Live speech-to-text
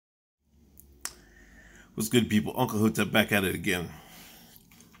What's good, people? Uncle Hotep back at it again.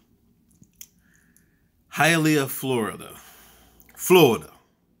 Hialeah, Florida.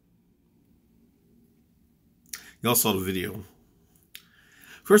 Y'all saw the video.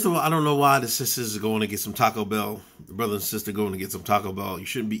 First of all, I don't know why the sisters are going to get some Taco Bell. The brother and sister going to get some Taco Bell. You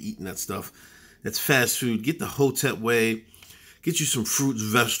shouldn't be eating that stuff. That's fast food. Get the Hotep way. Get you some fruits,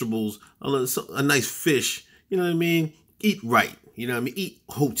 vegetables, a nice fish. You know what I mean? Eat right. You know what I mean? Eat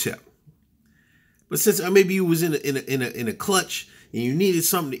Hotep. But since maybe you was in a clutch and you needed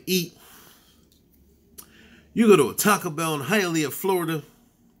something to eat, you go to a Taco Bell in Hialeah, Florida,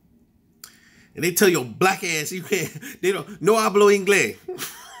 and they tell your black ass you can't. They don't. No hablo inglés.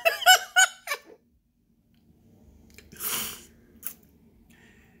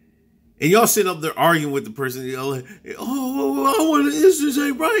 And y'all sitting up there arguing with the person. You know, like, oh, I want this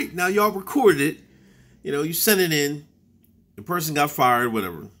ain't right. Now y'all recorded it. You know, you sent it in. The person got fired.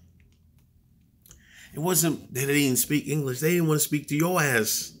 Whatever. It wasn't that they didn't speak English. They didn't want to speak to your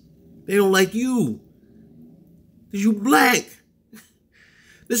ass. They don't like you. Because you black.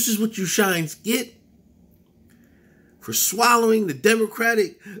 This is what you shines get for swallowing the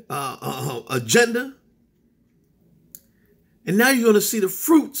Democratic agenda. And now you're going to see the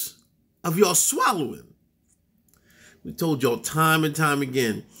fruits of y'all swallowing. We told y'all time and time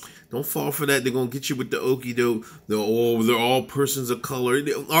again, don't fall for that. They're going to get you with the okie doke. They're all persons of color.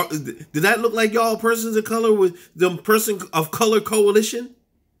 Did that look like y'all persons of color with the person of color coalition?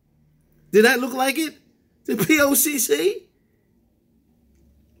 Did that look like it? The POCC?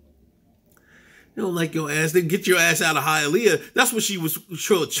 They don't like your ass. They get your ass out of Hialeah. That's what she was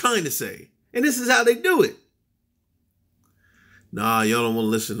trying to say. And this is how they do it. Nah, y'all don't want to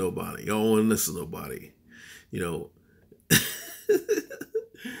listen to nobody. Y'all don't want to listen to nobody. You know.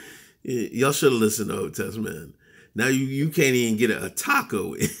 Y'all should have listened to Hotep, man. Now you can't even get a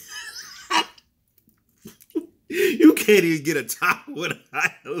taco. You can't even get a taco with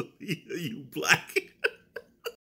Hialeah, you black.